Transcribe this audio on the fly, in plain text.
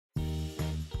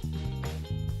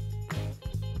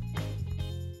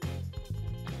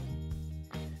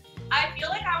I feel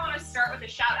like I want to start with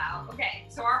a shout out. Okay,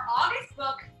 so our August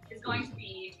book is going to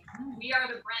be We Are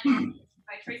the Brent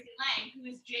by Tracy Lang, who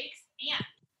is Jake's aunt.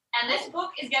 And this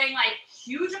book is getting like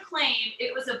huge acclaim.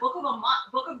 It was a book of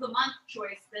the month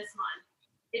choice this month.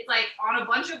 It's like on a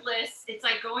bunch of lists. It's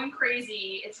like going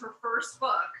crazy. It's her first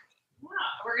book. Yeah,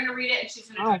 we're gonna read it and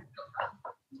she's gonna try to go from.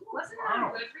 Wasn't it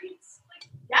on Goodreads?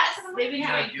 Yes, they've been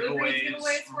doing Goodreads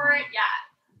giveaways for it. Yeah.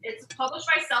 It's published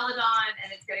by Celadon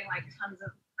and it's getting like tons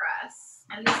of press.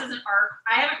 And this is an arc.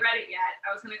 I haven't read it yet.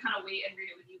 I was gonna kind of wait and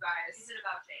read it with you guys. Is it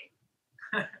about Jake?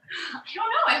 I don't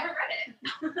know. I haven't read it.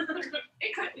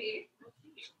 It could be.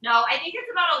 No, I think it's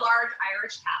about a large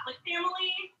Irish Catholic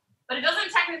family, but it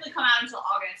doesn't technically come out until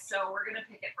August, so we're gonna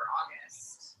pick it for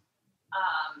August,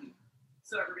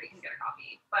 so everybody can get a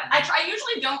copy. But I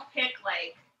usually don't pick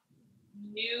like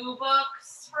new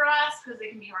books for us because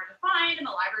they can be hard to find, and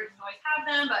the library doesn't always have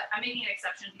them. But I'm making an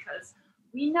exception because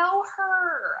we know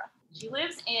her. She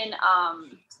lives in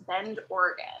Bend,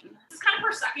 Oregon. This is kind of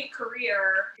her second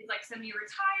career. She's like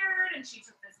semi-retired, and she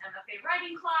took this MFA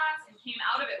writing class and came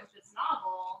out of it with this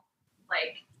novel,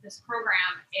 like this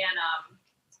program, and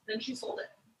then she sold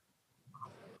it.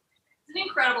 It's an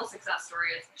incredible success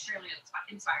story. It's extremely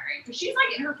inspiring because she's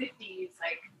like in her 50s,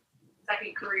 like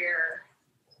second career,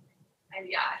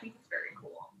 and yeah, I think it's very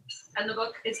cool. And the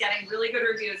book is getting really good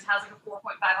reviews. It has like a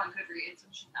 4.5 on Goodreads,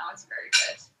 which now is very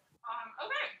good.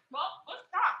 Okay, well, let's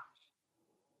talk.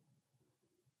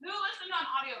 Who listened on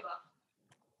audiobook?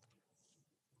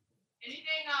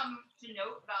 Anything to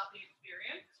note about the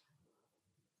experience?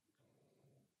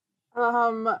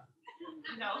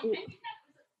 No.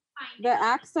 The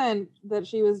accent that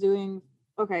she was doing,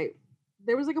 okay,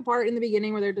 there was like a part in the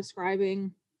beginning where they're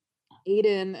describing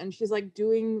Aiden and she's like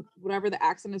doing whatever the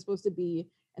accent is supposed to be,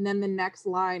 and then the next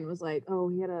line was like, oh,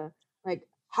 he had a like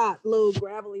hot, low,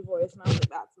 gravelly voice, and I was like,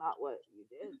 that's not what you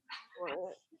did for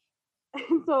it.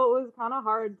 And so it was kind of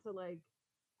hard to like,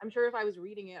 I'm sure if I was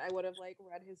reading it, I would have like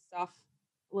read his stuff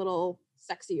a little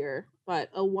sexier, but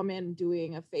a woman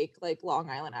doing a fake like Long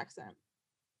Island accent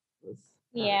was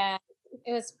that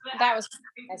was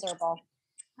miserable.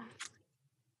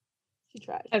 She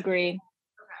tried. Agreed.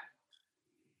 Okay.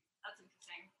 That's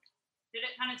interesting. Did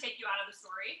it kind of take you out of the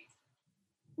story?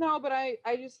 No, but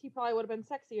he probably would have been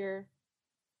sexier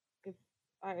if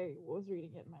I was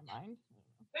reading it in my mind.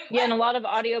 Yeah, and a lot of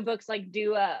audiobooks like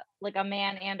do a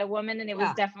man and a woman, and it was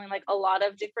definitely like a lot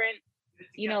of different,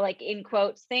 like in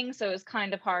quotes things. So it was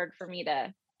kind of hard for me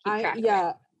to keep track of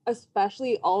it.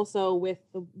 Especially also with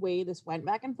the way this went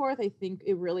back and forth. I think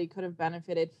it really could have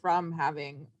benefited from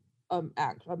having a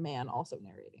man also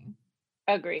narrating.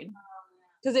 Agreed.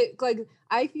 Because it like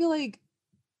I feel like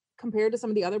compared to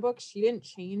some of the other books, she didn't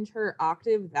change her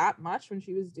octave that much when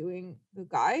she was doing the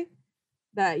guy,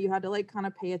 that you had to like kind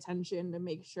of pay attention to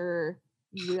make sure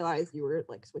you realized you were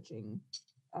like switching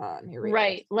narrators.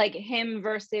 Right, like him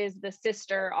versus the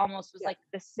sister almost was like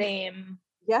the same.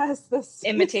 Yes, the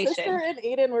imitation. Sister and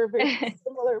Aiden were very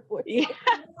similar voices.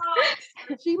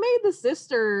 Yeah. She made the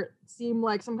sister seem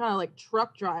like some kind of like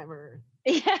truck driver.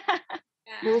 Yeah.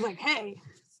 It was like, hey,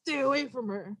 stay away from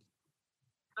her.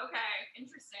 Okay,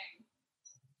 interesting.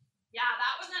 Yeah,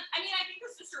 that wasn't. I mean, I think the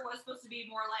sister was supposed to be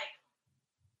more like,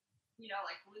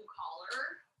 like blue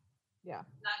collar. Yeah.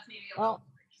 That's maybe a little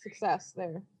success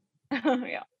there.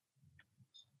 Yeah.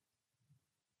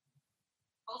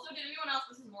 Also, did anyone else?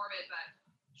 This is morbid, but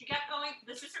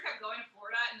the sister kept going to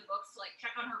Florida in the books to like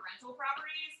check on her rental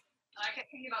properties, and I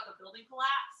kept thinking about the building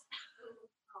collapse.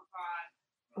 Oh God.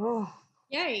 Oh.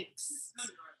 Yikes.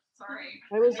 Sorry.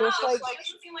 I was just like it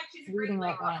doesn't seem like she's a great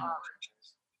like. I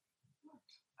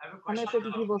have a question.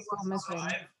 150 people still missing.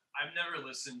 I've never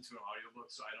listened to an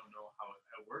audiobook, so I don't know how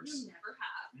it works. You never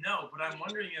have. No, but I'm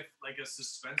wondering if like a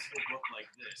suspenseful book like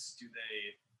this,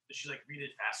 does she like read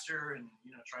it faster and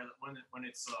try that when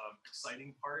it's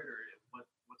exciting part, or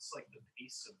what's like the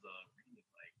pace of the reading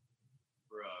like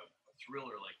for a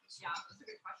thriller like this? Yeah, that's a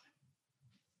good question.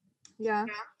 Yeah.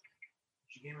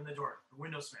 She came in the door, the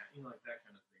window smack, like that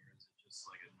kind of thing, or is it just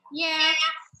like a normal? Yeah,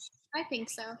 I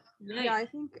think so. Yeah, I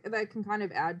think that can kind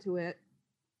of add to it.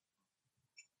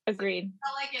 Agreed. I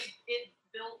felt like it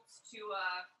built to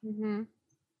a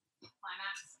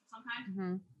climax sometimes.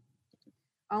 Mm-hmm.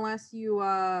 Unless you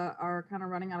are kind of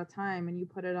running out of time and you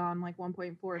put it on like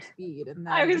 1.4 speed, and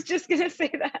then I was just gonna say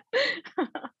that.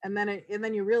 and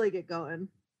then you really get going.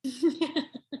 Yeah.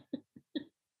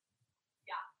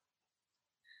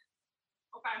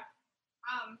 Okay.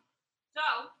 So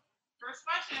first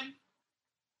question.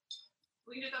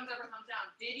 We can do thumbs up or thumbs down.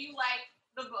 Did you like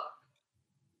the book?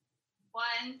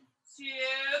 1, 2,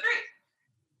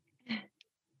 3.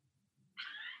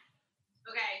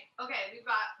 Okay.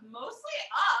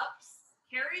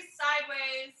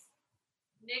 sideways.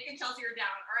 Nick and Chelsea are down.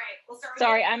 All right, we'll start with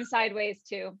Sorry, Nick. I'm sideways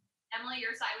too. Emily,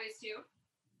 you're sideways too?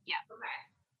 Yeah. Okay.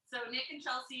 So Nick and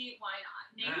Chelsea, why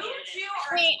not? Nick, Yeah. you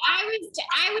are. Wait,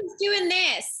 I was doing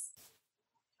this.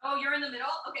 Oh, you're in the middle?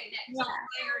 Okay, Nick, Yeah.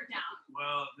 Chelsea, you're down.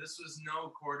 Well, this was no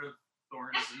court of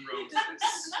thorns and roses.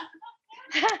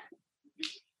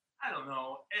 I don't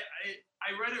know.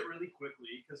 I read it really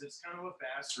quickly because it's kind of a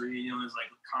fast read. You know, there's like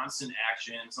constant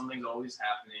action. Something's always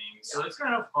happening. So it's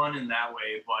kind of fun in that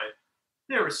way. But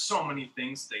there were so many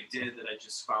things they did that I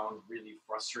just found really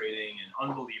frustrating and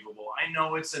unbelievable. I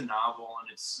know it's a novel and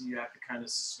you have to kind of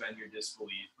suspend your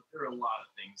disbelief, but there are a lot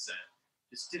of things that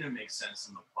just didn't make sense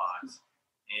in the plot.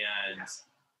 And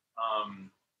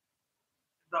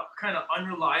the kind of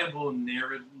unreliable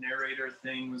narrator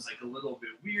thing was like a little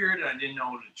bit weird, and I didn't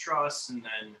know who to trust. And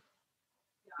then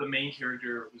the main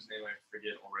character, whose name I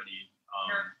forget already,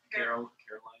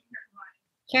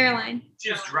 Caroline. she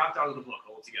just dropped out of the book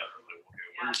altogether. Like, okay,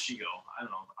 where did she go? I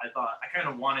don't know. I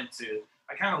kind of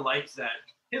liked that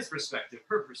his perspective,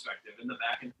 her perspective, and the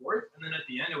back and forth. And then at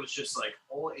the end, it was just like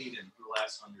all Aiden for the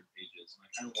last 100 pages, and I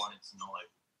kind of wanted to know like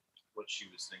what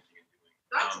she was thinking and doing.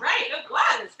 That's right, it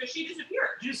was, because she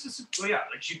disappeared.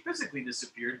 She physically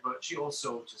disappeared, but she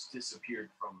also just disappeared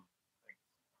from like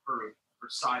her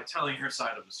side, telling her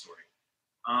side of the story.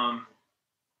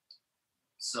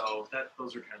 So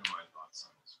those are kind of my thoughts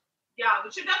on this. Yeah,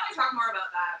 we should definitely talk more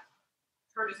about that.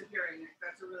 Her disappearing, Nick.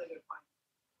 That's a really good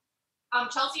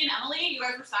point. Chelsea and Emily, you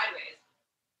guys were sideways.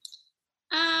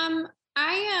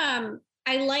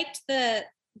 I liked the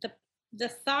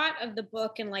thought of the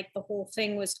book, and like the whole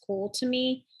thing was cool to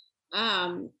me.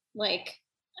 Like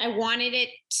I wanted it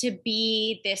to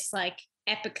be this like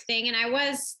epic thing, and I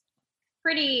was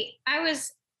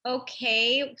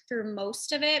okay through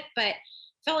most of it, but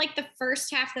felt like the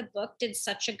first half of the book did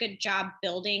such a good job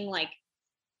building like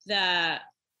the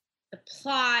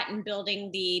plot and building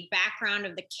the background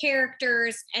of the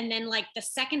characters, and then like the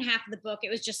second half of the book, it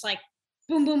was just like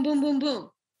boom, boom, boom, boom, boom.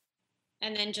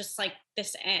 And then just like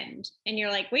this end. And you're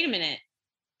like, wait a minute.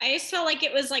 I just felt like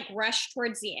it was like rushed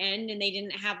towards the end, and they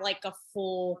didn't have like a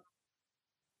full.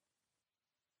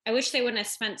 I wish they wouldn't have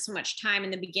spent so much time in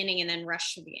the beginning and then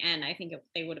rushed to the end. I think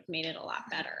they would have made it a lot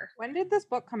better. When did this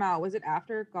book come out? Was it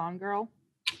after Gone Girl?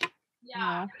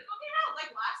 Yeah. It came out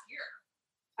like last year.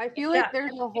 I feel like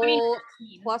there's a whole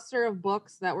cluster of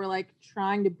books that were like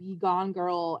trying to be Gone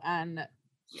Girl, and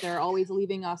they're always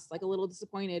leaving us like a little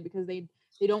disappointed because they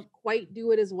don't quite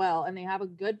do it as well, and they have a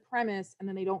good premise, and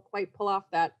then they don't quite pull off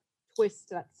that twist,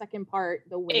 that second part,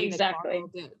 the way that Gone Girl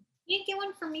did. You get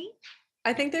one for me?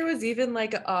 I think there was even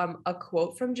like a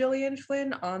quote from Gillian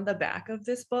Flynn on the back of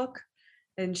this book,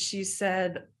 and she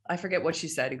said, I forget what she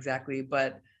said exactly,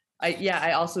 but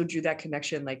I also drew that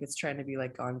connection, like it's trying to be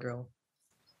like Gone Girl.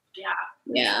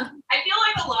 Yeah. I feel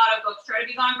like a lot of books try to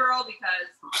be Gone Girl because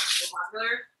they're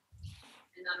popular,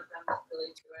 and none of them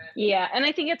really do it. Yeah, and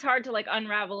I think it's hard to like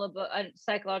unravel a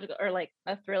psychological or like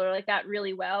a thriller like that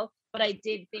really well. But I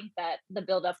did think that the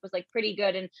buildup was like pretty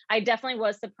good, and I definitely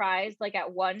was surprised like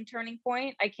at one turning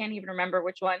point. I can't even remember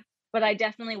which one, but I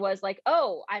definitely was like,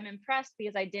 oh, I'm impressed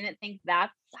because I didn't think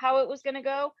that's how it was gonna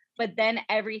go. But then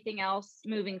everything else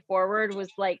moving forward was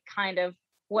like kind of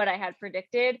what I had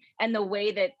predicted, and the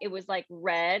way that it was like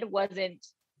read wasn't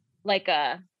like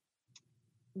a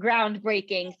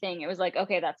groundbreaking thing. It was like,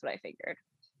 okay, that's what I figured.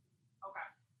 Okay.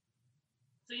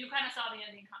 So you kind of saw the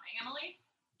ending coming, Emily?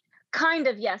 Kind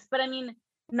of, yes. But I mean,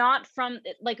 not from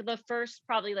like the first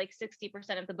probably like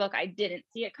 60% of the book, I didn't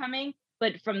see it coming.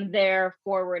 But from there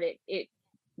forward, it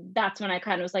that's when I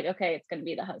kind of was like, okay, it's going to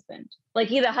be the husband. Like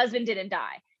the husband didn't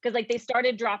die. Because like they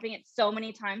started dropping it so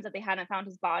many times that they hadn't found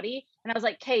his body. And I was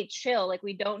like, Kate, chill. Like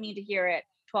we don't need to hear it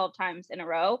 12 times in a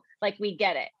row. Like we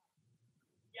get it.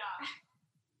 Yeah.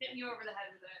 Hitting you over the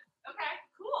head with it. Okay,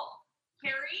 cool.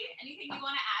 Carrie, anything you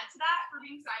want to add to that for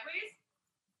being sideways?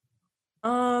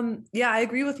 Yeah, I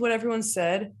agree with what everyone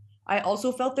said. I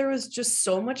also felt there was just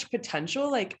so much potential,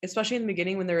 like especially in the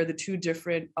beginning when there were the two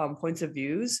different points of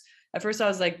views. At first I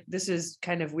was like, this is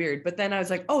kind of weird, but then I was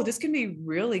like, oh, this can be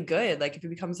really good. Like if it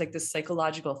becomes like this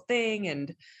psychological thing.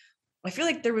 And I feel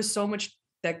like there was so much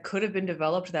that could have been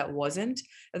developed that wasn't.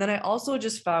 And then I also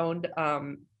just found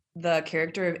the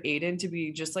character of Aiden to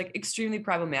be just like extremely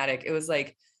problematic. It was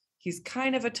like, he's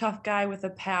kind of a tough guy with a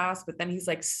past, but then he's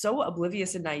like so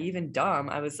oblivious and naive and dumb.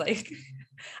 I was like,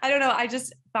 I don't know. I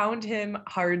just found him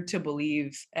hard to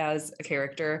believe as a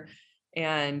character.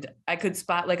 And I could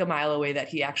spot like a mile away that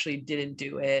he actually didn't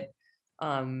do it.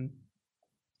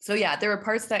 So yeah, there were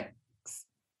parts that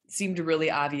seemed really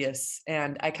obvious,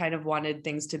 and I kind of wanted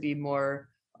things to be more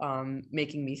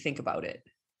making me think about it.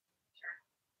 Sure.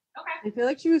 I feel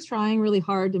like she was trying really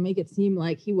hard to make it seem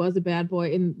like he was a bad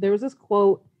boy. And there was this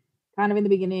quote kind of in the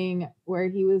beginning where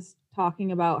he was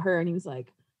talking about her and he was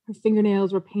like, her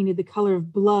fingernails were painted the color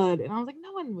of blood. And I was like,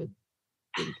 no one would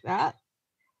think that.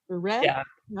 Or red? Yeah.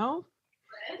 No?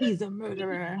 He's a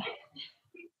murderer.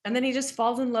 And then he just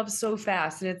falls in love so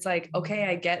fast. And it's like, okay,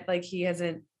 I get like he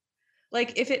hasn't,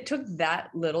 like if it took that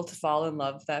little to fall in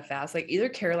love that fast, like either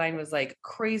Caroline was like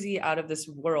crazy out of this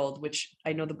world, which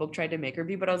I know the book tried to make her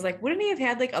be, but I was like, wouldn't he have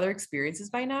had like other experiences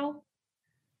by now?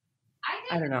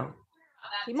 I don't know.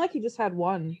 Seemed like he just had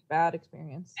one bad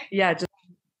experience. Yeah, just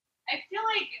I feel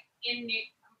like in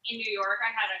New York,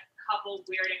 I had a couple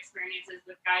weird experiences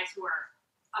with guys who are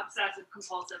obsessive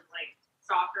compulsive, like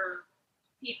stalker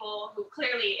people who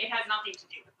clearly it has nothing to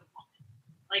do with the woman.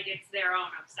 Like it's their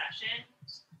own obsession.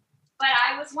 But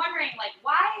I was wondering, like,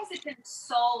 why has it been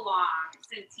so long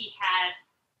since he had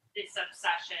this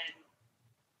obsession?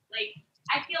 Like,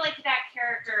 I feel like that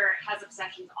character has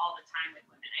obsessions all the time with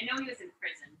women. I know he was in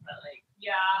prison, but like,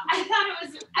 yeah, I thought it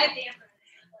was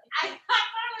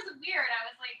weird. I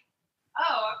was like,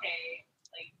 oh, okay,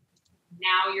 like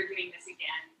now you're doing this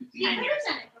again. He could have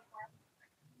done it before.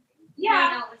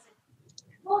 Yeah.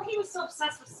 Well, he was so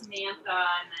obsessed with Samantha,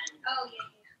 and then Oh yeah.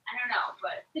 I don't know,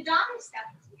 but The daughter stuff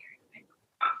is weird.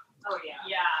 oh yeah,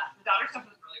 the daughter stuff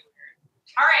was really weird.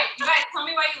 All right, you guys, tell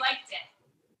me why you liked it.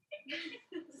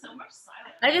 So much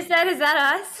silence. I just said, is that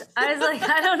us? I was like,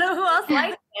 I don't know who else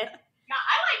liked it. Yeah,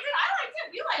 I liked it.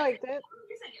 We liked it.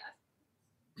 You said yes.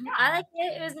 Yeah. I liked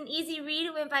it. It was an easy read.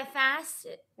 It went by fast.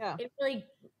 It really,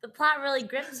 the plot really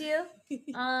gripped you.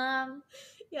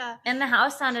 Yeah. And the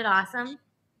house sounded awesome.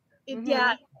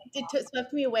 Yeah, it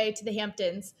swept me away to the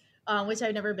Hamptons, which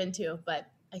I've never been to, but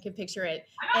I can picture it.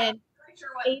 I'm not really sure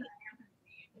what the Hamptons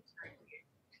mean.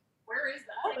 Where is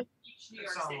that? Like beach, New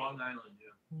York It's on City. Long Island,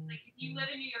 yeah. Like if you live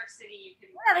in New York City, you can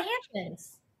Yeah, the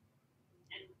Hamptons.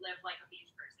 and live like a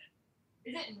beach person.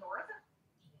 Is it north?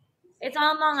 It's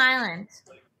on Long Island.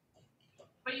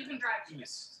 But you can drive to it.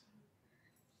 East.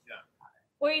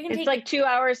 Or you can It's take like 2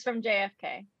 hours from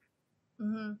JFK.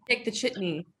 Mm-hmm. take the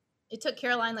chitney. It took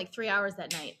Caroline like 3 hours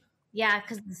that night. yeah,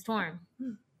 because of the storm.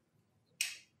 I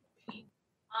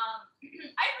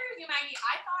agree with you, Maggie.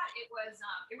 I thought it was,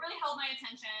 it really held my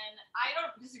attention. I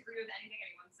don't disagree with anything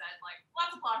anyone said. Like,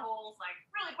 lots of plot holes, like,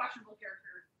 really questionable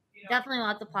characters. You know? Definitely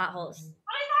lots of plot holes.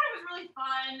 But I thought it was really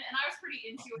fun, and I was pretty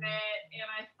into it. And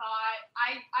I thought,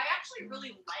 I actually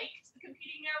really liked the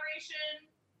competing narration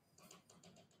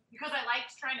because I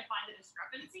liked trying to find the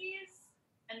discrepancies.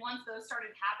 And once those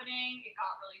started happening, it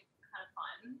got really kind of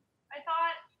fun, I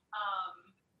thought.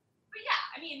 But yeah,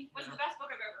 I mean, was it the best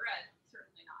book I've ever read?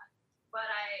 Certainly not. But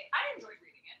I enjoyed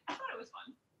reading it. I thought it was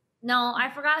fun. No, I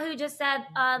forgot who just said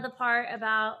the part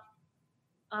about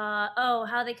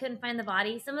how they couldn't find the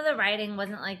body. Some of the writing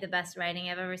wasn't like the best writing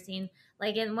I've ever seen.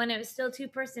 Like when it was still two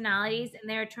personalities and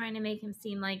they were trying to make him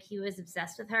seem like he was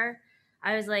obsessed with her.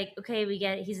 I was like, okay, we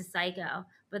get it. He's a psycho.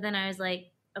 But then I was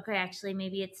like, okay, actually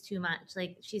maybe it's too much.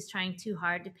 Like she's trying too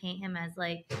hard to paint him as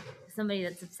like somebody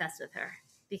that's obsessed with her,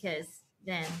 because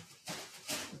then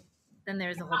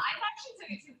there's a whole. I thought she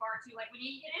took it too far too. Like when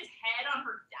he hit his head on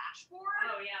her dashboard.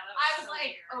 Oh yeah, I was so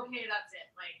like, weird. Okay, that's it.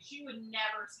 Like she would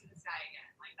never see this guy again.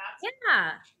 Like that's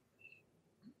Yeah.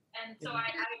 And so I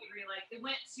agree. Like it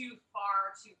went too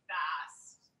far too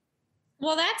fast.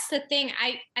 Well, that's the thing.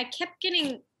 I kept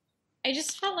getting. I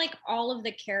just felt like all of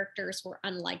the characters were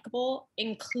unlikable,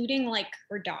 including like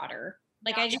her daughter.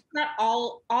 Like I just thought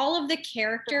all of the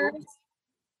characters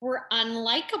were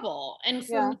unlikable, and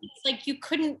for me, it's like you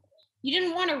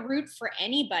didn't want to root for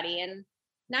anybody. And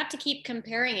not to keep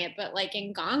comparing it, but like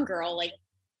in Gone Girl, like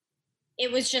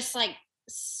it was just like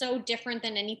so different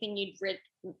than anything you'd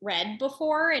read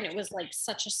before, and it was like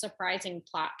such a surprising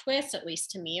plot twist. At least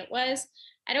to me, it was.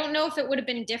 I don't know if it would have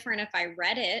been different if I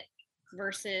read it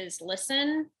versus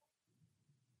listen.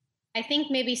 I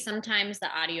think maybe sometimes the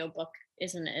audiobook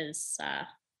isn't as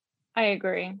I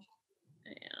agree.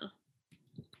 Yeah.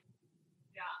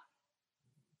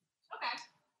 Okay.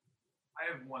 I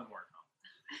have one more comment.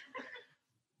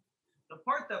 The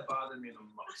part that bothered me the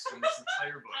most in this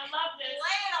entire book. I love this.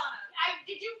 Lay it on us.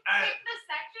 Did you pick the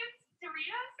sections to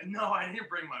read us? No, I didn't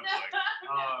bring my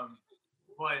book.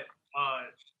 But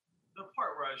the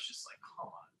part where I was just like, come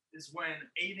on, is when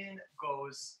Aiden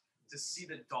goes to see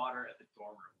the daughter at the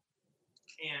dorm room.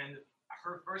 And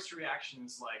her first reaction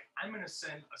is like, I'm going to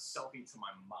send a selfie to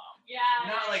my mom. Yeah.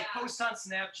 Not like post on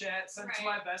Snapchat, send it to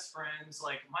my best friends.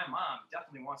 Like, my mom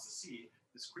definitely wants to see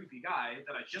this creepy guy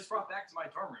that I just brought back to my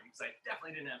dorm room because I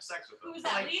definitely didn't have sex with him. Who's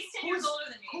at least 10 years older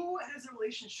than me. Who has a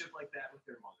relationship like that with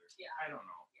their mother? Yeah. I don't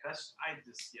know. Done.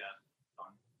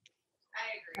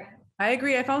 I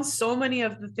agree. I found so many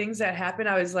of the things that happened.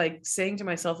 I was like saying to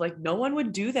myself, like, no one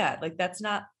would do that. Like, that's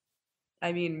not,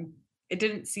 I mean, it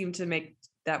didn't seem to make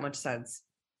that much sense.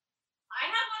 I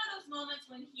had one of those moments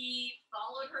when he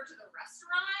followed her to the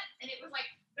restaurant, and it was like,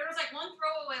 there was like one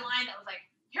throwaway line that was like,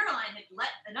 Caroline had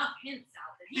let enough hints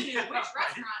out that he knew which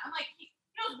restaurant. I'm like, he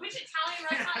knows which Italian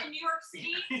restaurant in New York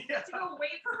City to go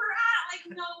wait for her at? Like,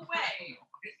 no way.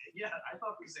 Yeah, I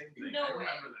thought the same thing. No I way.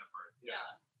 remember that part. Yeah.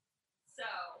 So,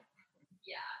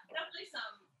 yeah, definitely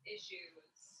some issues.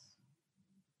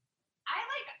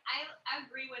 I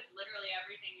agree with literally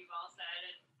everything you've all said,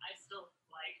 and I still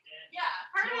liked it. Yeah,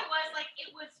 part of it was like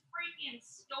it was freaking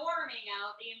storming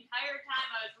out the entire time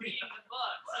I was reading the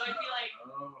book, so I feel like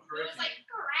it was like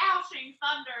crashing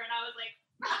thunder, and I was like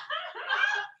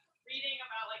reading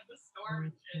about like the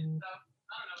storm and shit. So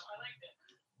I don't know, I liked it.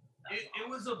 It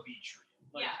was a beach read.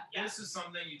 Like, Yeah. This is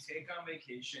something you take on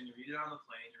vacation. You read it on the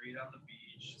plane. You read it on the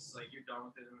beach. It's like you're done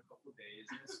with it in a couple of days,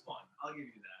 and it's fun. I'll give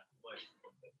you that. But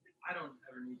I don't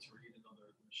ever need to read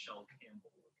another Michele Campbell.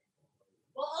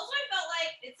 Well, also I felt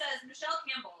like it says Michele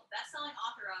Campbell, best-selling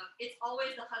author of It's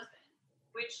Always the Husband,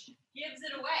 which gives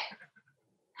it away.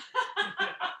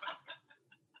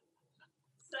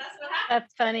 So that's what happened.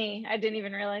 That's funny. I didn't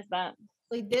even realize that.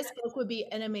 Like this book would be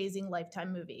an amazing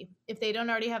Lifetime movie. If they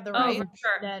don't already have the Oh, rights, for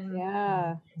sure. then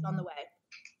it's on the way.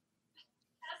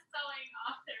 Best-selling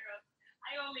author of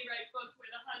I Only Write Books Where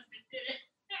the Husband Did It.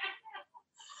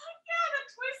 Yeah, the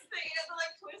twist thing. The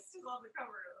like twist is on the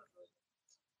cover.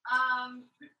 I'm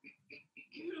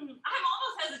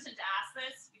almost hesitant to ask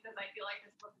this because I feel like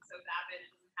this book is so vapid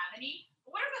it doesn't have any.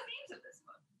 But what are the themes of this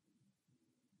book?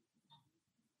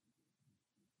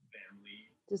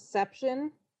 Family.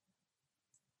 Deception.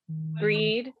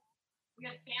 Greed. We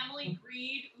got family,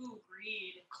 greed. Ooh,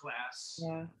 greed. Class.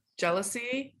 Yeah.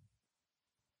 Jealousy.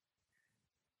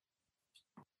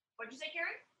 What'd you say,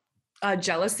 Carrie?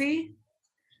 Jealousy.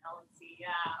 Jealousy,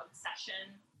 yeah.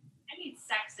 Obsession. I mean,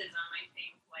 sexism, I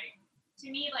think. Like,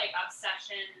 to me, like,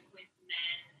 obsession with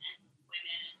men and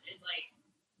women is like,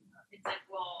 it's like,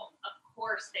 well, of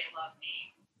course they love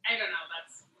me. I don't know.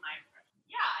 That's my impression.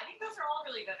 Yeah, I think those are all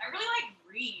really good. I really like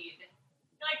greed.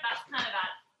 I feel like that's kind of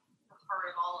at the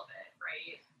heart of all of it,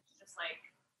 right? It's just like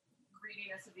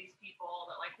greediness of these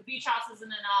people that like the beach house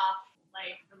isn't enough,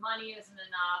 like the money isn't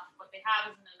enough, what they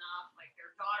have isn't enough, like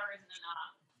their daughter isn't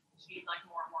enough. She's like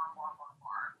more.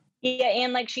 Yeah,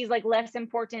 and like she's like less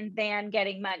important than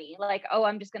getting money. Like, oh,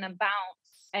 I'm just gonna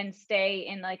bounce and stay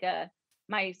in like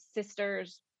my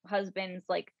sister's husband's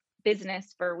like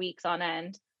business for weeks on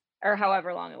end, or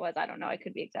however long it was. I don't know. I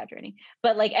could be exaggerating,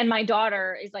 but like, and my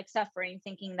daughter is like suffering,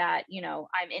 thinking that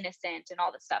I'm innocent and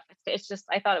all this stuff. It's just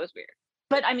I thought it was weird,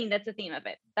 but I mean that's the theme of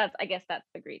it. I guess that's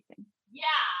the greed thing. Yeah,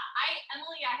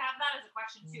 Emily, I have that as a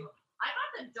question too. I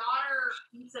thought the daughter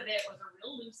piece of it was a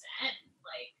real loose end,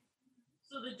 like.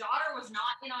 So the daughter was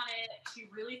not in on it.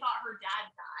 She really thought her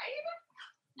dad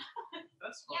died.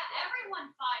 That's yeah,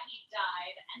 everyone thought he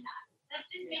died, and that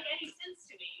didn't make any sense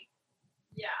to me.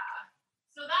 Yeah.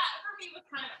 So that for me was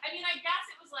kind of. I mean, I guess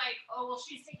it was like, oh well,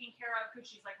 she's taken care of because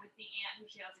she's like with the aunt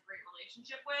who she has a great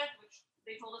relationship with, which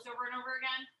they told us over and over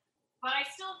again. But I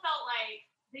still felt like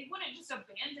they wouldn't just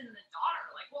abandon the daughter.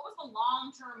 Like, what was the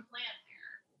long-term plan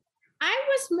there? I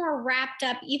was more wrapped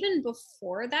up even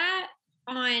before that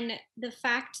on the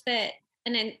fact that,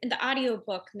 and then the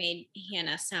audiobook made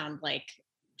Hannah sound like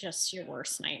just your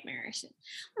worst nightmare.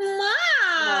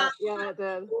 Mom, Yeah, it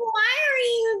did. why are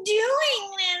you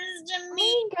doing this to me?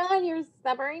 Oh my God, you're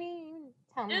stubborn.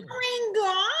 Tell me. Oh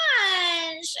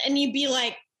my gosh. And you'd be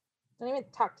like, don't even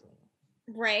talk to me.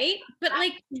 Right? But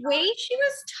like the way she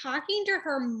was talking to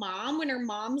her mom when her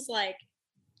mom's like,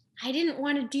 I didn't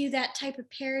want to do that type of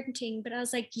parenting, but I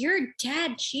was like, your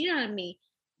dad cheated on me.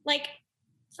 Like,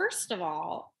 first of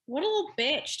all, what a little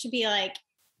bitch to be like,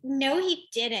 no, he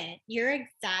didn't. You're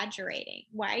exaggerating.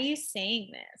 Why are you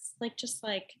saying this? Like, just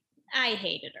like, I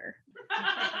hated her.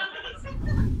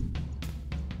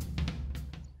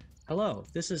 Hello,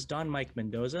 this is Don Mike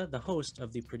Mendoza, the host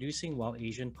of the Producing While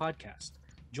Asian podcast.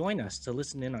 Join us to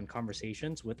listen in on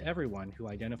conversations with everyone who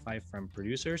identify from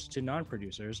producers to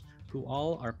non-producers who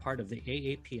all are part of the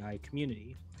AAPI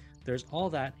community. There's all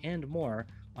that and more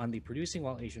on the Producing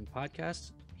While Asian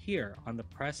podcast here on the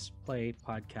Press Play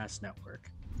Podcast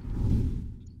Network.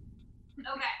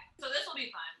 Okay, so this will be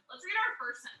fun. Let's read our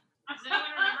first sentence. Does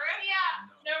anyone remember it?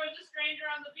 Yeah. No. There was a stranger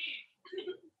on the beach.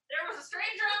 There was a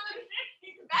stranger on the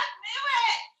beach. Beth knew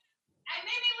it. It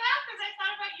made me laugh because I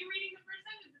thought about you reading the first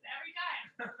sentence every time.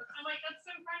 I'm like, that's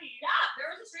so funny. Yeah,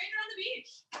 there was a stranger on the beach.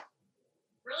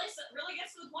 Really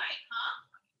gets to the point, huh?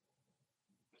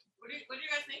 What do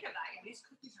you guys think of that? You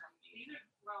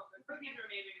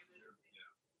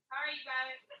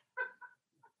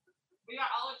We got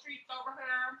all the treats over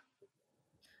here.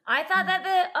 I thought that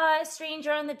the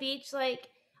stranger on the beach, like,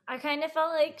 I kind of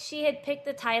felt like she had picked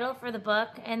the title for the book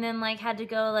and then like had to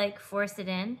go like force it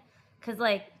in, because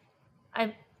like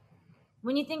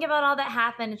when you think about all that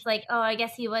happened, it's like, oh, I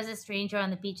guess he was a stranger on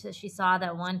the beach that she saw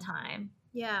that one time.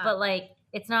 Yeah. But like,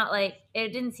 it's not like, it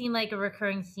didn't seem like a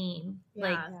recurring theme.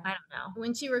 Like, Yeah. I don't know.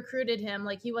 When she recruited him,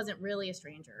 like, he wasn't really a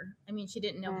stranger. I mean, she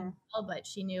didn't know him well, but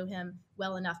she knew him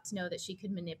well enough to know that she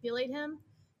could manipulate him.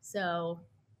 So,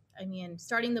 I mean,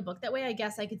 starting the book that way, I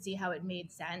guess I could see how it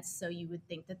made sense. So you would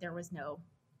think that there was no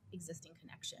existing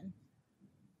connection.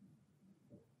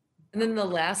 And then the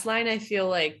last line, I feel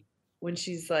like when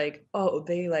she's like, oh,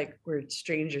 they like were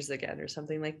strangers again or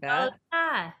something like that. Oh,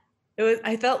 yeah.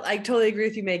 I totally agree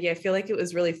with you, Maggie. I feel like it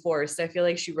was really forced. I feel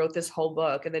like she wrote this whole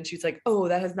book and then she's like, oh,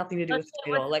 that has nothing to do with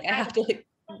the title. Like, I have to like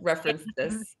reference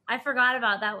this. I forgot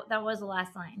about that. That was the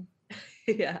last line.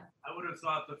 Yeah. I would have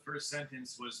thought the first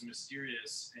sentence was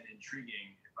mysterious and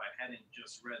intriguing if I hadn't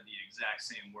just read the exact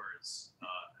same words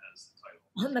as the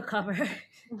title. On the cover.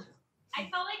 I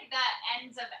felt like the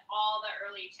ends of all the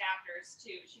early chapters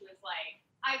too. She was like,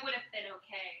 I would have been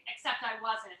okay, except I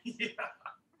wasn't. Yeah.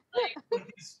 Like,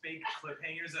 these fake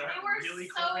cliffhangers that they are were really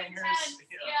so cliffhangers. intense.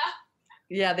 Yeah.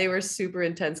 Yeah, they were super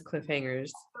intense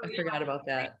cliffhangers. I forgot about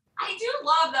that. I do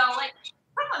love though, like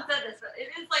someone said this, but it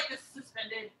is like the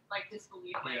suspended like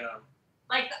disbelief. Like, Yeah.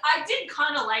 like I did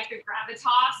kind of like the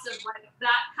gravitas of like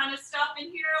that kind of stuff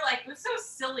in here. Like it was so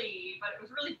silly, but it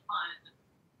was really fun.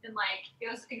 And like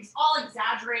it was all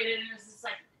exaggerated, and it was just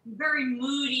like very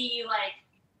moody, like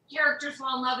characters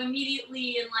fall in love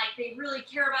immediately, and like they really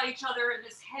care about each other, and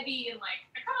this heavy, and like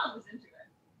I kind of was into it.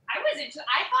 I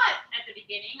thought at the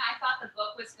beginning, I thought the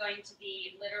book was going to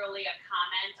be literally a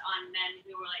comment on men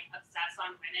who were like obsessed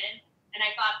on women, and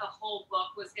I thought the whole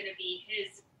book was going to be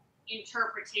his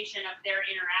interpretation of their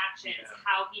interactions,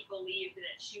 how he believed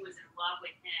that she was in love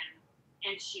with him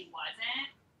and she wasn't.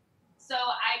 So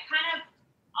I kind of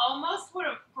almost would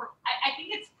have, I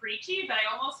think it's preachy, but I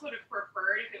almost would have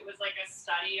preferred if it was like a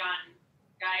study on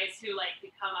guys who like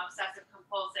become obsessive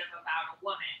compulsive about a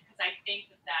woman, because I think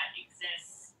that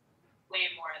exists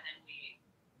way more than we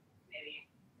maybe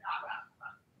talk about.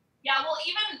 Yeah, well,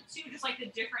 even too, just like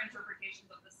the different interpretations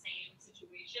of the same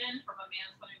situation from a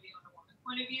man's point of view and a woman's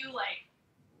point of view, like,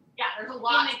 yeah, there's a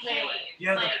lot to play with.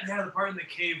 Yeah, like, the part in the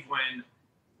cave when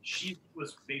she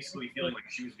was basically feeling like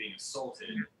she was being assaulted,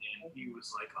 and he was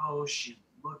like, oh, she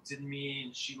looked at me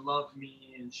and she loved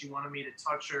me and she wanted me to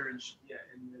touch her, and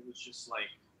and it was just like,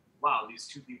 wow, these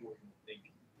two people can think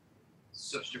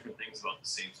such different things about the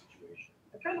same situation.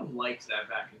 I kind of liked that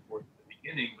back and forth at the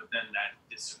beginning, but then that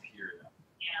disappeared.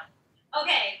 Yeah.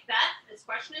 Okay, Beth, this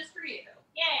question is for you.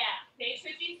 Yeah. Page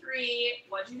 53.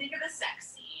 What do you think of the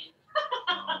sex scene?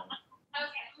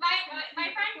 Okay, my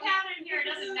friend Catherine here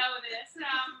doesn't know this,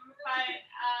 but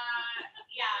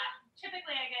yeah,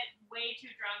 typically I get way too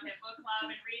drunk at book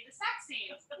club and read the sex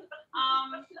scenes.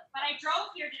 But I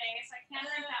drove here today, so I can't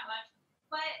drink that much.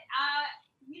 But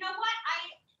you know what?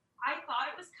 I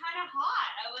thought it was kind of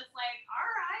hot. I was like,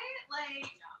 all right, like,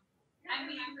 I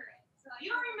mean, you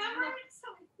don't remember it?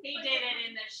 They did it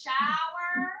in the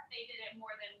shower. They did it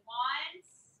more than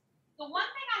once. The one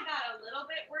thing I got a little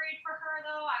bit worried for her,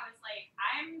 though, I was like,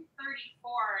 I'm 34,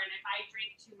 and if I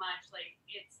drink too much, like,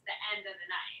 it's the end of the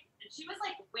night. And she was,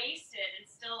 like, wasted and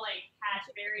still, like, had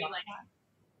very, like,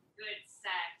 good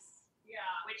sex.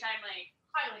 Yeah. Which I'm, like,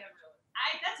 highly unrealistic.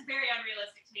 That's very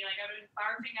unrealistic to me. Like, I would have been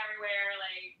barfing everywhere.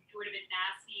 Like, it would have been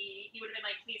nasty. He would have been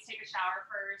like, please take a shower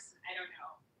first. I don't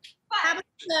know. But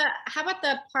how about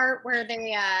the part where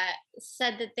they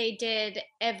said that they did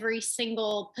every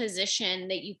single position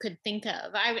that you could think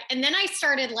of? And then I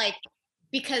started like,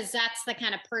 because that's the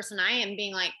kind of person I am,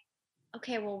 being like,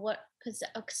 okay, well, what?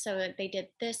 So they did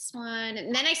this one,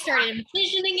 and then I started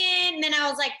envisioning it, and then I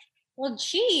was like, well,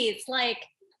 geez, like.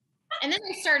 And then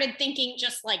I started thinking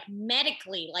just like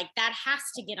medically, like that has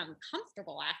to get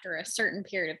uncomfortable after a certain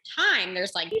period of time.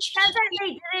 There's like, he said that they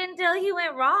did it until he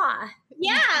went raw.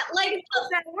 Yeah, like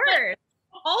that word.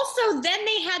 Also, then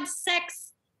they had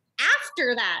sex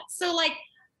after that. So like,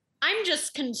 I'm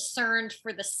just concerned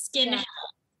for the skin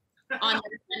on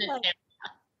their genitalia.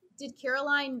 Did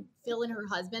Caroline fill in her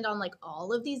husband on like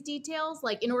all of these details?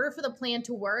 Like in order for the plan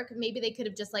to work, maybe they could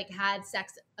have just like had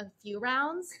sex a few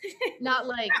rounds, not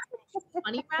like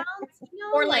 20 rounds, you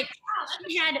know? Or like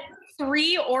she had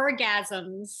 3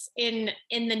 orgasms in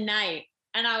the night.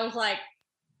 And I was like,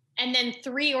 and then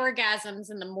 3 orgasms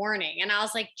in the morning. And I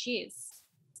was like, geez.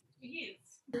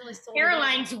 Really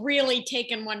Caroline's really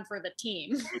taken one for the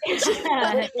team.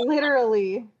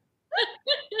 Literally.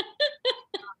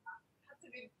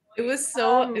 It was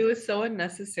so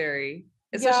unnecessary.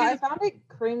 Yeah, I found it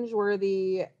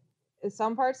cringeworthy.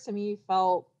 Some parts to me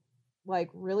felt like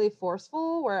really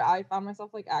forceful, where I found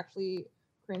myself like actually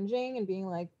cringing and being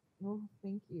like, "Oh,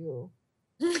 thank you."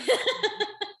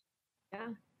 Yeah.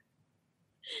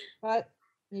 But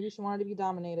maybe she wanted to be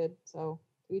dominated, so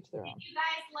to each their own. Did you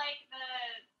guys like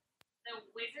the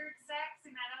wizard sex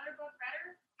in that other book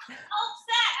better? Elf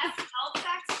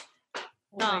sex.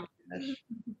 Oh my gosh.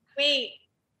 Wait,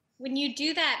 when you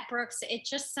do that, Brooks, it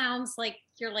just sounds like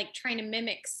you're like trying to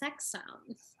mimic sex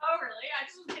sounds. Oh, really? I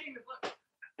just was reading the book.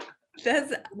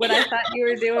 That's what I thought you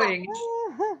were doing. Reading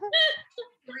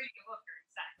a book during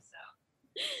sex, so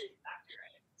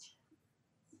copyright.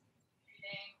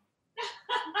 Reading.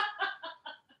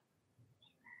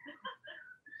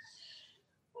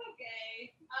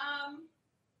 Okay.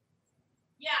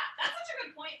 Yeah, that's such a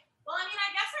good point. Well, I mean,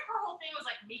 I guess like her whole thing was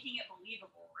like making it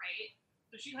believable, right?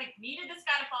 So she like needed this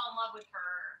guy to fall in love with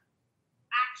her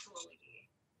actually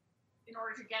in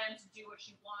order to get him to do what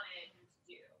she wanted him to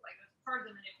do. Like it was part of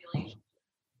the manipulation.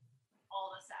 All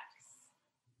the sex.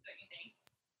 Don't you think?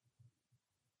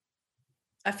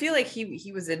 I feel like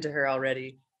he was into her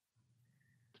already.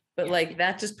 But like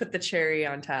that just put the cherry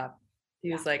on top. He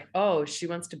was like, "Oh, she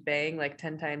wants to bang like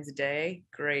 10 times a day?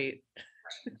 Great."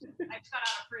 Right. I just got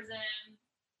out of prison.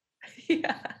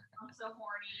 Yeah. I'm so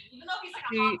horny. Even though he's like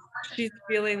a hot She's bartender.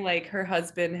 feeling like her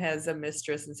husband has a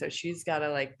mistress, and so she's gotta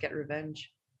like get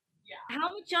revenge. Yeah.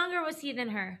 How much younger was he than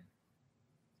her?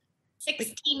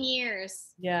 16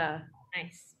 years. Yeah.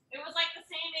 Nice. It was like the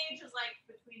same age as like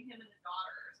between him and the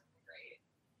daughter or something, right?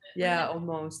 Yeah,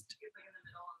 almost. He was like in the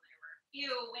middle and they were.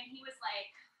 Ew, when he was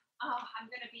like, "Oh, I'm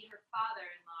gonna be her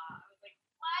father-in-law," I was like,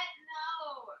 "What?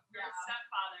 No, you're a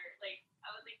stepfather." Like,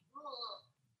 I was like, "Ugh."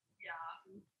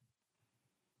 Yeah.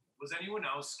 Was anyone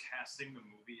else casting the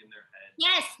movie in their head?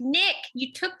 Yes, Nick,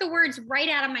 you took the words right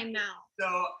out of my mouth. So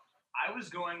I was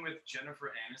going with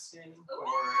Jennifer Aniston, or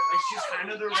like she's kind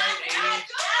of the right age.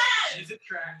 She's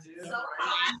attractive. So right?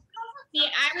 hot. See,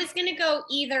 I was gonna go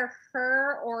either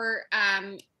her or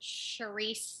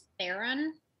Charisse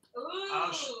Theron. Ooh.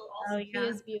 Oh, She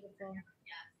is beautiful.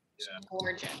 Yeah.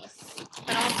 Gorgeous.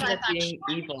 But also I Ended up thought being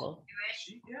evil.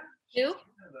 She, yeah. Who? She's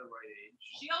kind of the right age.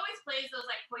 She always plays those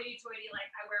like hoity-toity, like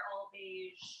I wear all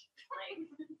beige, like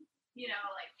you know,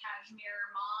 like cashmere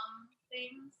mom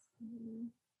things.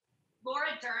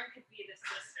 Laura Dern could be the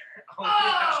sister. Oh,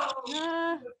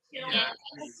 yeah. Kill Yeah. it.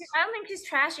 I don't think she's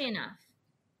trashy enough.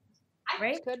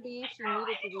 Right? Could be. She I needed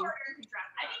to think be. Laura Dern can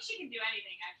draft. I think she can do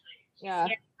anything actually. Yeah.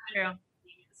 True.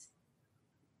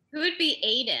 Who would be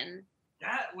Aiden?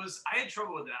 That was, I had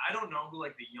trouble with that. I don't know who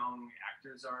like the young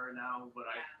actors are now, but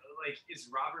I like, is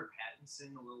Robert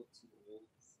Pattinson a little too old?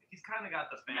 He's kind of got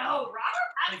the fan. No,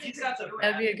 Robert Like, Pattinson. he's got the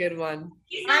That'd be a good one.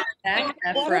 He's not. Zac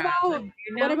What Efron.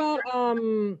 about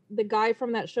the guy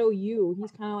from that show You?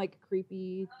 He's kind of like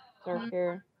creepy, dark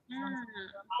hair.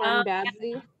 From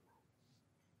Badsy.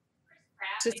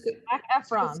 Just go, Zac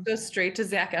Efron. let's go straight to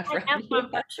Zac Efron. Oh,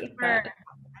 Zac Efron.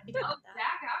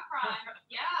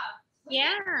 Yeah.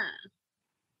 Yeah.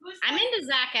 Who's I'm into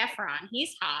Zac Efron.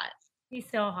 He's hot. He's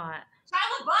so hot.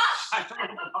 Shia LaBeouf.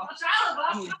 Shia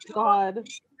LaBeouf. Oh, God.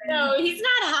 No, he's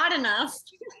not hot enough.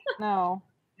 No.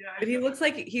 Yeah, But he looks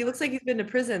like he's been to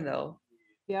prison though.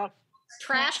 Yep.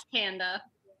 Trash panda.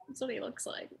 That's what he looks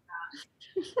like.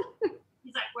 He's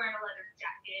like wearing a leather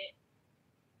jacket.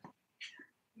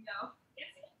 No. I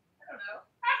don't know.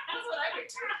 That's what I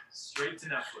picture. straight to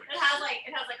Netflix. It has like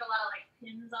a lot of like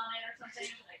pins on it or something.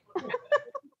 Like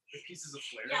The pieces of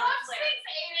flair. yeah, like Space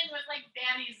Aiden with like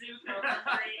Danny Zuko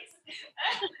memories.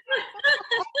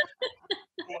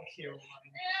 Thank you.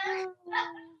 I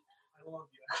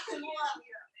love you. I love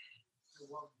you.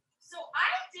 So I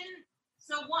didn't.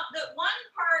 So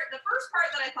the first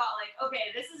part that I thought like,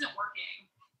 okay, this isn't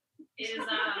working, is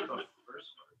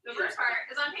the first part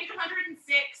is on page 106,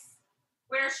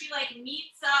 where she like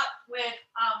meets up with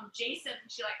Jason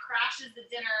and she like crashes the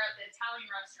dinner at the Italian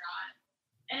restaurant,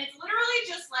 and it's literally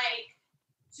just like,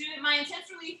 to my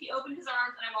intense relief, he opened his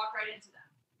arms and I walked right into them.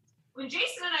 When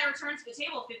Jason and I returned to the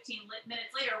table 15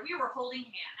 minutes later, we were holding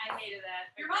hands. I hated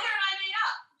that. Your mother and I made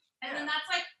up. And then that's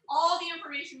like all the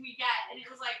information we get. And it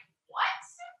was like, what?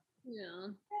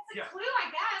 Yeah. That's a clue, I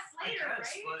guess, later, right?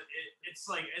 But it's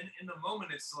like, in the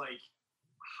moment, it's like,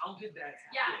 how did that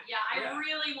happen? Yeah. I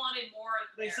really wanted more.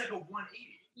 It's like a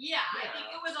 180. Yeah, I think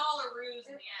it was all a ruse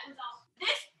in the end.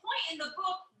 This point in the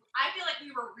book, I feel like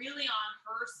we were really on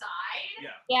her side.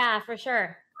 Yeah. Yeah, for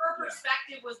sure. Her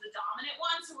perspective was the dominant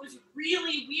one, so it was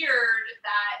really weird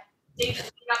that they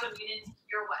just picked up and we didn't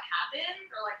hear what happened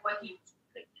or like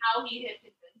how he had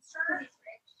convinced her.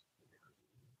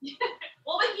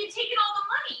 Well, but he'd taken all the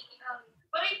money.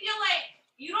 But I feel like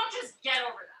you don't just get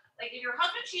over that. Like, if your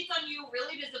husband cheats on you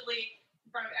really visibly in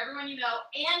front of everyone you know,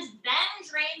 and then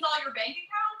drains all your bank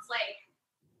accounts, like,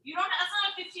 you don't. That's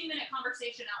not a 15-minute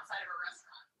conversation outside of a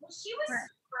restaurant. Well, she was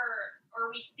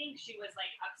or we think she was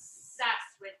like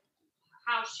obsessed with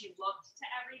how she looked to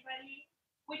everybody,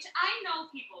 which I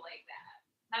know people like that.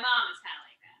 My mom is kind of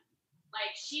like that.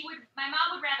 Like, my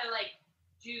mom would rather like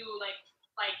do like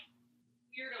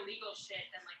weird illegal shit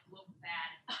than like look bad.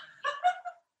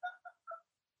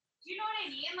 Do you know what I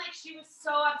mean? Like, she was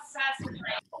so obsessed with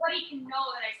like, nobody can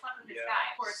know that I slept with this guy.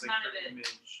 Of course, none of it.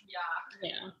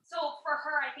 Yeah. So for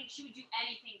her, I think she would do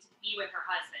anything to be with her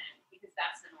husband because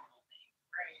that's the normal thing,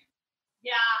 right?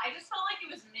 Yeah, I just felt like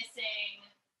it was missing.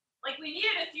 Like, we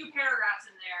needed a few paragraphs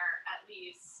in there at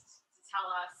least to tell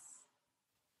us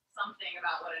something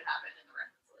about what had happened in the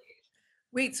reconciliation.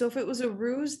 Wait, so if it was a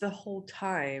ruse the whole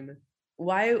time,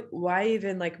 why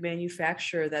even like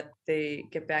manufacture that they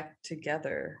get back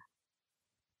together?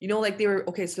 You know, like they were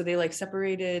okay, so they like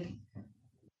separated.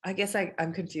 I guess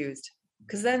I'm confused.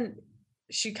 Because then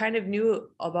she kind of knew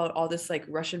about all this like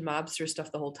Russian mobster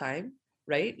stuff the whole time,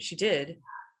 right? She did.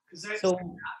 So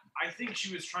I think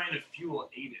she was trying to fuel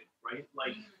Aiden, right?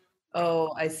 Like,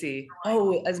 oh, I see.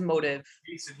 Oh, as motive.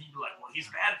 And he'd be like, well, he's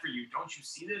bad for you. Don't you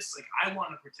see this? Like, I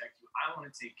want to protect you. I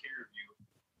want to take care of you.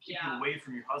 Keep you away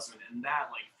from your husband. And that,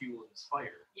 like, fueled his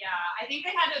fire. Yeah, I think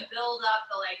they had to build up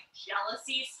the, like,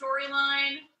 jealousy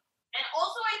storyline. And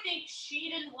also, I think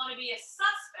she didn't want to be a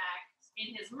suspect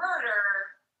in his murder,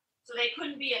 so they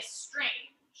couldn't be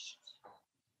estranged.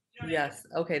 You know Yes.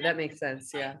 Okay, that makes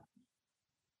sense. Yeah.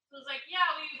 So it was like, yeah,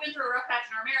 we went through a rough patch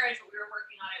in our marriage, but we were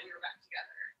working on it. We were back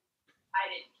together.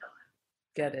 I didn't kill him.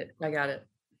 Get it. I got it.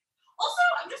 Also,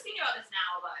 I'm just thinking about this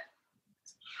now, but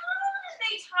how did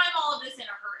they time all of this in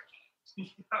a hurricane?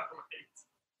 Yeah, right.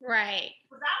 Right.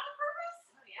 Was that the purpose?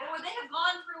 Oh, yeah. Or would they have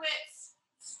gone through it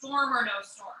storm or no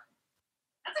storm?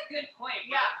 That's a good point.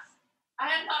 Yeah.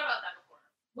 I hadn't thought about that before.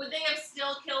 Would they have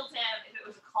still killed him if it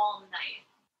was a calm night?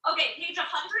 Okay, page 120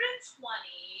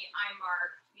 I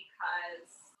marked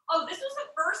because, this was the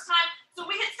first time. So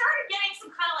we had started getting some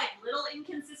kind of like little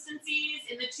inconsistencies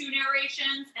in the two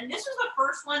narrations. And this was the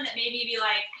first one that made me be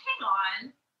like, hang on,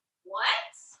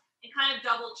 what? And kind of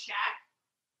double check.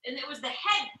 And it was the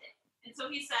head thing. And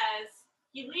so he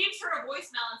leaves her a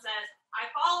voicemail and says, I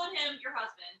followed him, your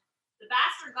husband. The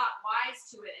bastard got wise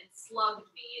to it and slugged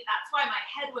me. That's why my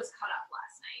head was cut up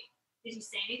last night. Did he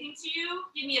say anything to you?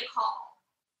 Give me a call.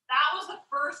 That was the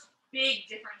first big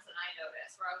difference that I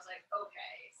noticed, where I was like,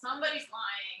 okay, somebody's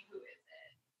lying. Who is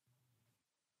it?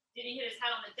 Did he hit his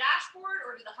head on the dashboard,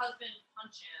 or did the husband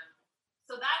punch him?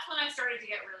 So that's when I started to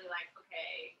get really like,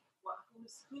 okay,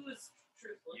 who's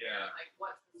truthful here? Like,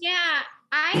 what's Yeah,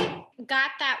 I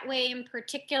got that way in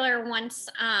particular once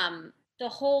the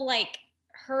whole like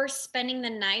her spending the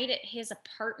night at his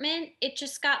apartment, it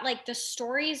just got like the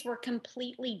stories were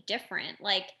completely different.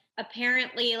 Like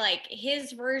apparently like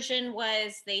his version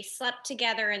was they slept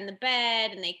together in the bed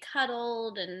and they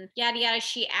cuddled and yada yada.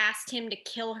 She asked him to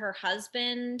kill her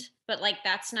husband, but like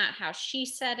that's not how she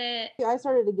said it. I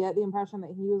started to get the impression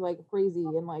that he was like crazy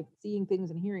and like seeing things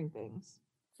and hearing things.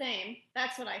 Same.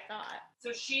 That's what I thought.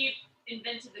 So she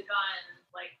invented the gun,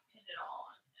 like pinned it all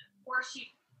on him. Or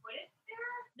she put it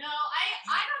there? No, I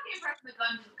got the impression the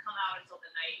gun didn't come out until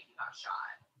the night he got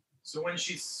shot. So when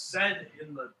she said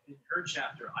in her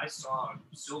chapter, I saw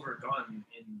a silver gun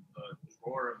in the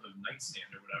drawer of the nightstand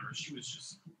or whatever, she was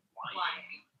just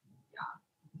lying. Yeah.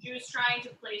 She was trying to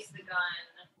place the gun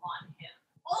on him.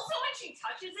 Also, when she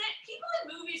touches it, people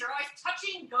in movies are always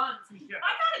touching guns. Yeah. If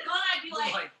I got a gun, I'd be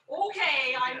like,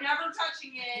 okay, I'm never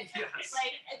touching it. Yes.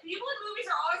 Like, people in movies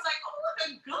are always like, oh, look, a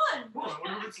gun. Oh, I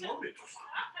wonder if it's loaded.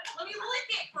 Let me lick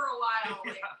it for a while.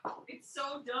 Like, it's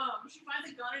so dumb. She finds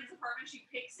a gun in his apartment, she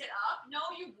picks it up. No,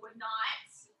 you would not.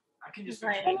 I can just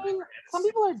I mean, some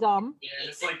people are dumb. Yeah,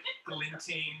 it's like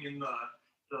glinting in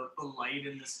the light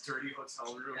in this dirty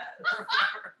hotel room.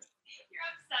 You're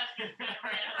obsessed with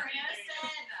Jennifer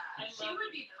Aniston. She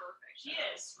would be perfect. She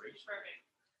is. She's perfect.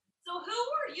 So who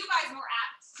were you guys more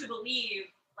apt to believe,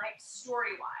 like,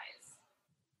 story-wise?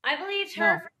 I believed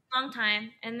her for a long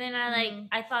time, and then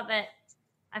I thought that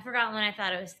I forgot when I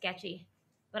thought it was sketchy,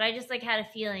 but I just like had a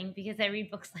feeling because I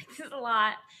read books like this a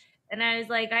lot, and I was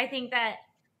like, I think that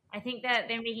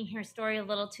they're making her story a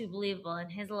little too believable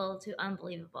and his a little too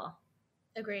unbelievable.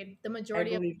 Agreed. The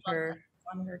majority of her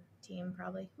on her team,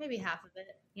 probably maybe half of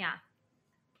it. Yeah.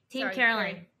 Team Sorry,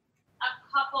 Caroline. Carrie. A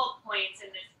couple points in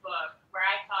this book where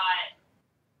I thought,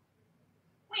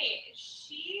 wait,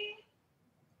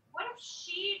 what what if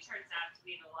she turns out to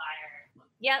be the liar?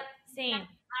 Yep, same.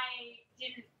 I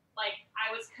didn't, like,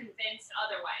 I was convinced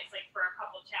otherwise, like, for a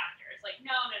couple chapters. Like,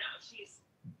 no, she's...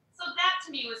 So that, to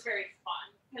me, was very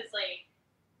fun. Because, like,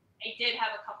 I did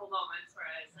have a couple moments where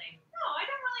I was like, no, I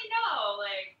don't really know.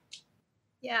 Like...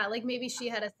 Yeah, like maybe she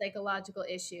had a psychological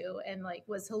issue and, like,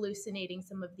 was hallucinating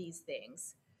some of these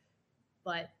things.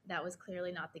 But that was clearly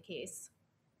not the case.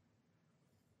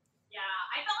 Yeah,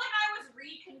 I felt like I was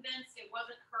reconvinced it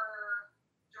wasn't her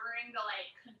during the,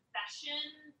 like,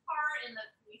 confession part in the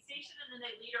police station, and then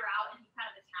they lead her out and he kind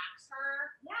of attacks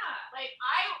her. Yeah. Like,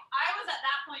 I was at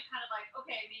that point kind of like,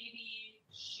 okay, maybe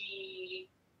she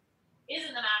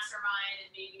isn't the mastermind,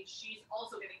 and maybe she's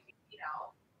also getting,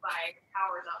 by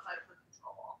powers outside of her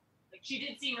control. Like, she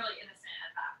did seem really innocent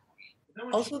at that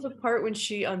point. Also, the part when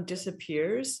she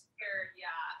disappears. Yeah.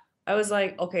 I was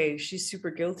like, okay, she's super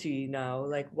guilty now.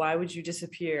 Like, why would you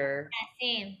disappear?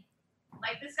 Same.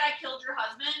 Like, this guy killed your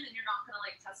husband and you're not gonna,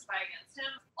 like, testify against him.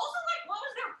 Also, like, what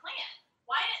was their plan?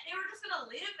 Why didn't they were just gonna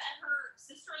live at her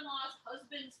sister-in-law's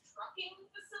husband's trucking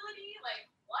facility? Like,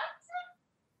 what?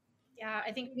 Yeah, I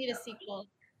think we need a sequel.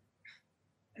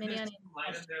 And there's some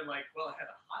line in there like, well, I had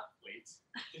a hot plate.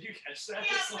 Did you catch that?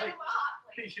 Yeah, It's like, a hot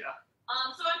plate. yeah.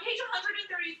 So on page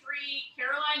 133,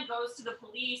 Caroline goes to the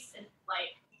police and,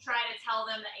 like, try to tell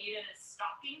them that Aiden is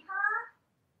stalking her.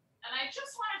 And I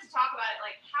just wanted to talk about it,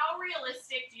 like, how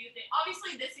realistic do you think?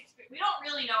 Obviously, we don't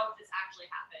really know if this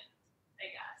actually happened,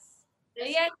 I guess.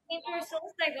 Yeah, it came through Soul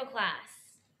Cycle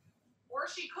class. Or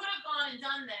she could have gone and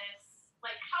done this.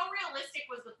 Like, how realistic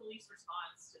was the police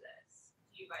response to this?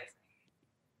 Do you guys think?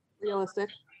 Realistic.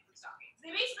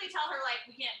 They basically tell her, like,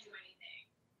 we can't do anything.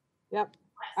 Yep.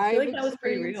 I feel like that was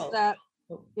pretty real.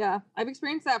 Yeah, I've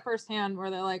experienced that firsthand where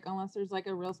they're like, unless there's like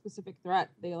a real specific threat,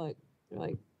 they're like,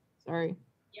 sorry.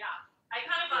 Yeah, I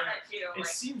kind of thought that too. It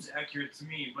seems accurate to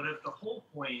me, but if the whole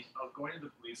point of going to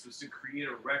the police was to create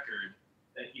a record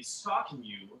that he's stalking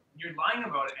you, you're lying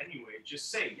about it anyway,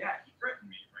 just say, yeah, he threatened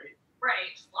me, right?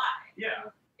 Right, just lie. Yeah.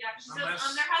 Yeah, she says,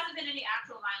 there hasn't been any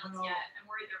actual violence yet. I'm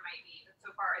worried there might be, but so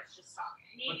far it's just stalking.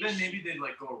 But then maybe they'd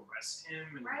like go arrest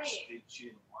him, and she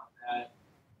didn't want that.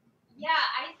 Yeah,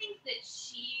 I think that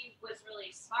she was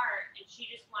really smart, and she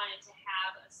just wanted to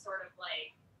have a sort of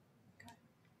like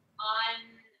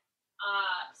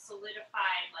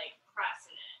solidified like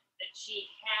precedent that she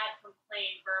had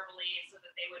complained verbally, so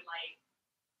that they would like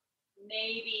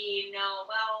maybe know.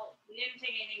 Well, we didn't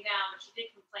take anything down, but she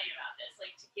did complain about this,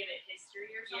 like to give it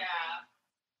history or something. Yeah.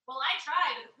 Well, I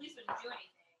tried, but the police wouldn't do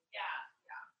anything. Yeah.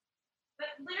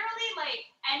 But literally, like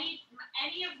any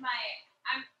of my,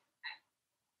 I'm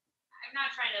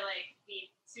not trying to like be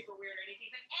super weird or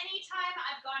anything, but anytime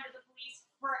I've gone to the police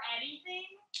for anything,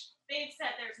 they've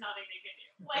said there's nothing they can do.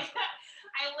 Like,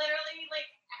 I literally like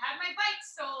had my bike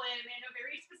stolen in a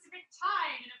very specific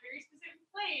time in a very specific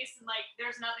place, and like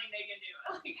there's nothing they can do.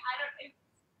 Like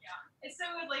it's so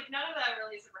like none of that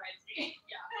really surprised me.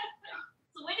 Yeah.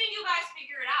 So when did you guys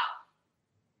figure it out?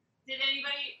 Did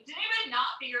anybody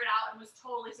not figure it out and was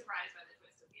totally surprised by the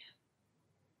twist at the end?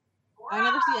 I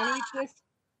never see any twists.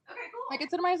 Okay, cool. I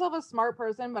consider myself a smart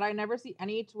person, but I never see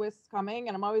any twists coming,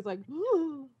 and I'm always like,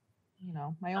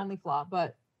 my only flaw.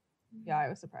 But yeah, I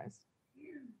was surprised.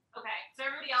 Okay, so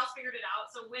everybody else figured it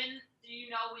out. So when you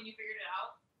figured it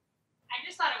out? I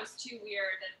just thought it was too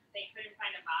weird that they couldn't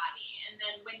find a body. And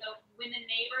then when the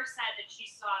neighbor said that she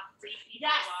saw 3 people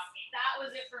walking, that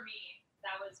was it for me.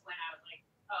 That was when I was like,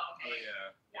 oh, okay.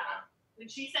 Oh, Yeah. When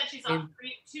she said she saw 2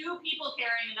 people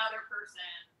carrying another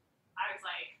person, I was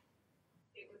like,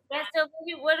 Yeah, so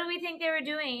what do we think they were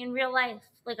doing in real life?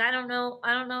 Like, I don't know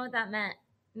what that meant.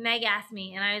 Meg asked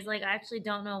me, and I was like, I actually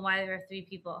don't know why there were 3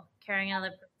 people carrying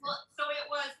another person. Well, so it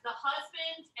was the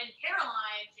husband and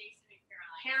Caroline, Jason and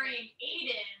Caroline, carrying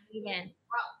Aiden.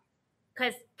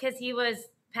 Because he was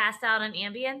passed out on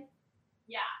Ambien?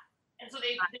 Yeah. And so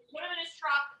they put him in his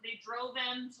truck, they drove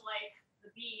him to like the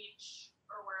beach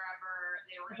or wherever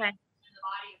they were in, and the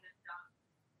body was dumped.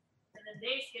 And then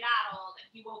they skedaddled, and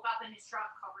he woke up in his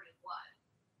truck covered in blood.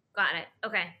 Got it.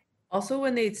 Okay. Also,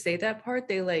 when they say that part,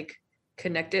 they like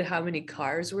connected how many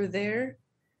cars were there.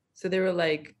 So they were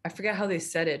like, I forget how they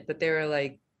said it, but they were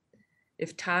like,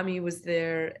 if Tommy was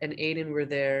there and Aiden were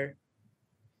there,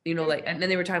 like, and then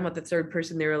they were talking about the third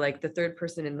person. They were like, the third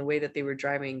person in the way that they were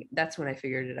driving. That's when I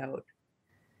figured it out.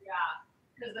 Yeah,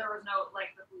 because there was no,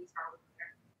 like, the police car wasn't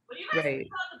there. What do you guys think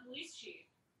about the police chief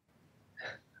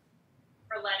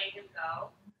for letting him go?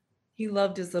 He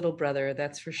loved his little brother,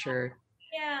 that's for sure.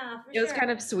 Yeah, it was kind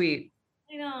of sweet.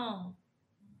 I know.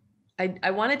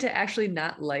 I wanted to actually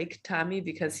not like Tommy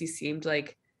because he seemed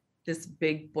like this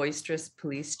big boisterous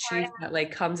police chief that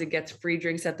like comes and gets free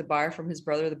drinks at the bar from his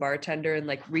brother, the bartender, and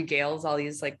like regales all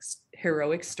these like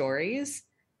heroic stories.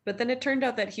 But then it turned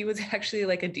out that he was actually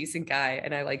like a decent guy,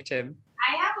 and I liked him.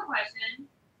 I have a question.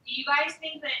 Do you guys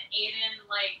think that Aiden,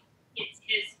 like, it's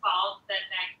his fault that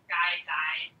that guy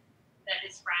died? That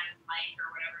his friend Mike or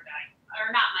whatever died?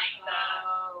 Or not Mike,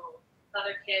 the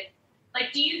other kid. Like,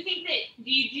 do you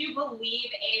believe,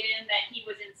 Aiden, that he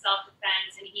was in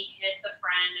self-defense and he hit the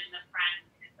friend and the friend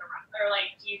hit the rest? Or,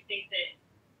 like, do you think that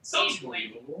Sounds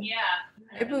believable. Yeah.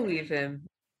 I believe him.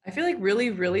 I feel like really,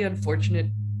 really unfortunate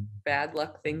bad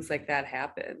luck things like that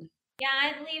happen. Yeah,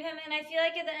 I believe him, and I feel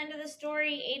like at the end of the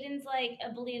story, Aiden's like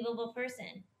a believable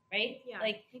person, right? Yeah,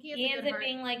 Like I think he has he a ends good up heart.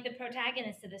 being like the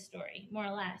protagonist of the story, more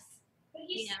or less. But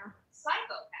he's Yeah.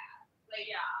 psychopath. Like,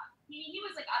 yeah. He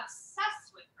was, like,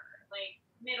 obsessed with her. Like,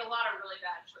 made a lot of really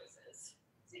bad choices.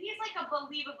 So he's, like, a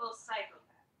believable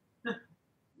psychopath.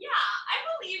 Yeah, I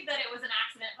believe that it was an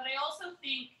accident, but I also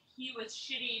think he was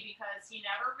shitty because he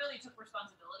never really took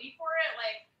responsibility for it.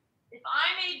 Like, if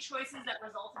I made choices that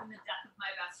resulted in the death of my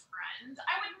best friend,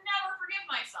 I would never forgive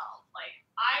myself. Like,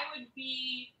 I would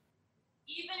be,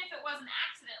 even if it was an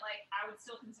accident, like, I would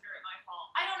still consider it my fault.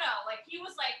 I don't know. Like, he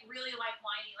was, like, really, like,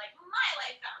 whiny, like, my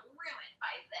life got ruined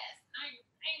by this. I'm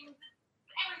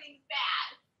everything's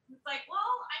bad. It's like,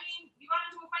 well, I mean, you got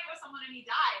into a fight with someone and he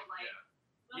died. Like,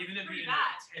 that's Even if pretty you didn't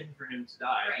bad. intend for him to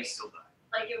die, he Right. still died.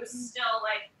 Like, it was still,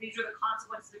 like, these are the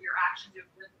consequences of your actions. You've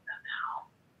lived with them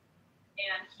now.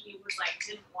 And he was, like,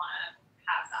 didn't want to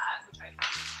have that, which I found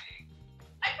annoying.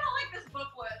 I felt like this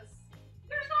book was,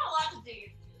 there's not a lot to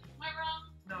dig into. Am I wrong?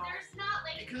 No. There's not,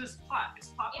 like, Because it's plot. It's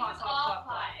plot, it plot, was plot, all plot,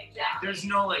 plot. plot, exactly. There's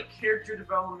no, like, character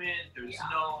development. There's Yeah.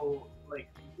 no,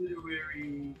 like,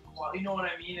 literary quality. You know what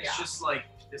I mean? It's Yeah. just, like,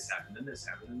 this happened, and this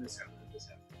happened, and this happened, and this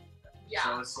happened. Yeah.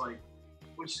 So it's, like,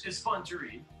 which is fun to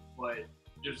read, but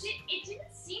there's... It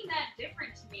didn't seem that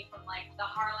different to me from, like, the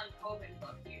Harlan Coben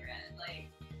book we read. Like,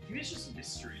 Maybe it's just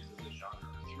mysteries as a genre,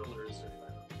 or thrillers, or I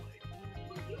don't know, like...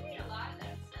 well, you read a lot of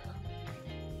that stuff.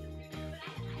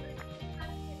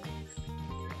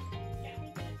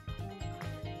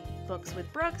 Books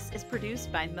with Brookes is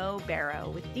produced by Mo Barrow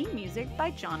with theme music by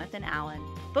Jonathan Allen.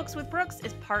 Books with Brookes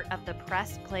is part of the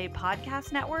Press Play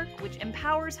Podcast Network, which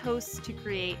empowers hosts to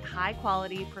create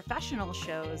high-quality professional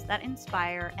shows that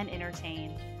inspire and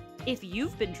entertain. If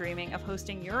you've been dreaming of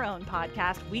hosting your own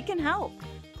podcast, we can help.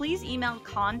 Please email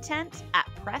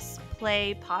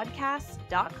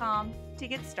content@pressplaypodcast.com to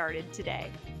get started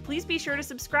today. Please be sure to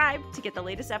subscribe to get the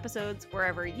latest episodes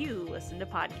wherever you listen to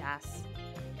podcasts.